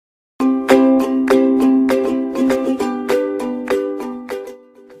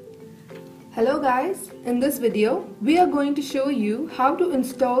guys, in this video we are going to show you how to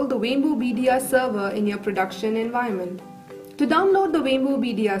install the Vembu BDR server in your production environment. To download the Vembu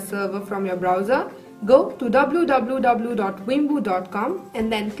BDR server from your browser, go to www.vembu.com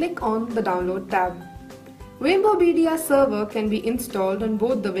and then click on the download tab. Vembu BDR server can be installed on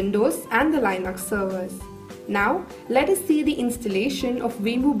both the Windows and the Linux servers. Now let us see the installation of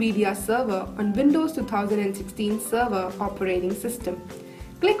Vembu BDR server on Windows 2016 server operating system.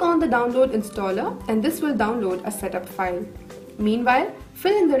 Click on the download installer and this will download a setup file. Meanwhile,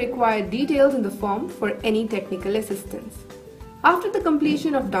 fill in the required details in the form for any technical assistance. After the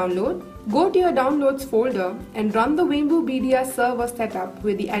completion of download, go to your downloads folder and run the Vembu BDR server setup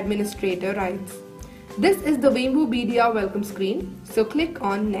with the administrator rights. This is the Vembu BDR welcome screen, so click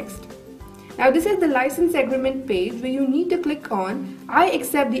on next. Now this is the license agreement page where you need to click on I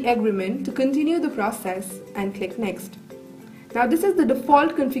accept the agreement to continue the process and click next. Now this is the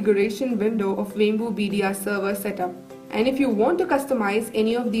default configuration window of Vembu BDR server setup, and if you want to customize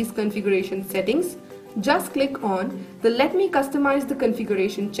any of these configuration settings, just click on the Let me customize the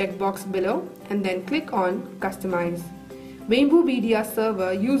configuration checkbox below and then click on Customize. Vembu BDR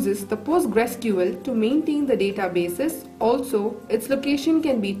server uses the PostgreSQL to maintain the databases. Also, its location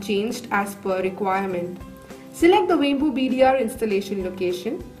can be changed as per requirement. Select the Vembu BDR installation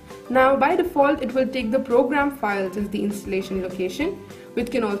location. Now by default it will take the program files as the installation location,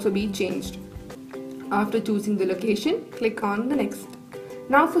 which can also be changed. After choosing the location, click on the next.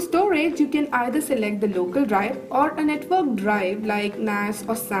 Now for storage, you can either select the local drive or a network drive like NAS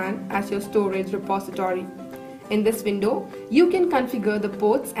or SAN as your storage repository. In this window, you can configure the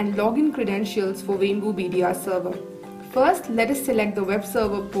ports and login credentials for Vembu BDR server. First, let us select the web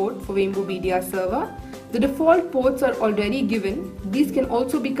server port for Vembu BDR server. The default ports are already given. These can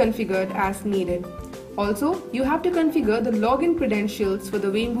also be configured as needed. Also, you have to configure the login credentials for the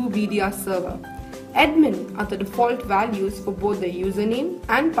Vembu BDR server. Admin are the default values for both the username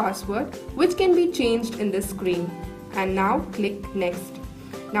and password, which can be changed in this screen. And now click next.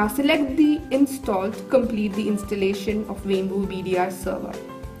 Now select the install to complete the installation of Vembu BDR server.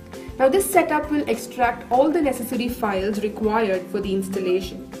 Now this setup will extract all the necessary files required for the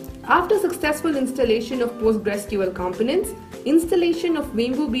installation. After successful installation of PostgreSQL components, installation of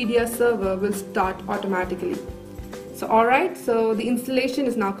Vembu BDR server will start automatically. So alright, so the installation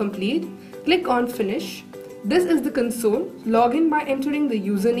is now complete. Click on Finish. This is the console. Log in by entering the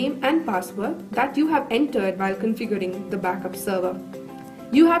username and password that you have entered while configuring the backup server.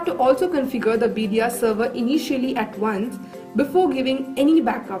 You have to also configure the BDR server initially at once before giving any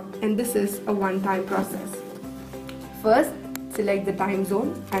backup, and this is a one-time process. First, select the time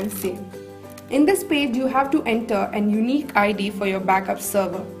zone and save. In this page, you have to enter a unique ID for your backup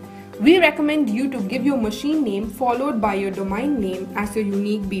server. We recommend you to give your machine name followed by your domain name as your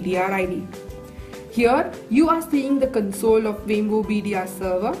unique BDR ID. Here, you are seeing the console of Vembu BDR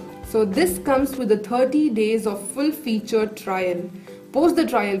server. So this comes with the 30 days of full-featured trial. Post the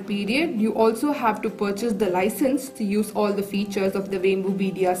trial period, you also have to purchase the license to use all the features of the Vembu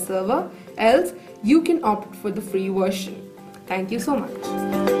BDR server, else you can opt for the free version. Thank you so much.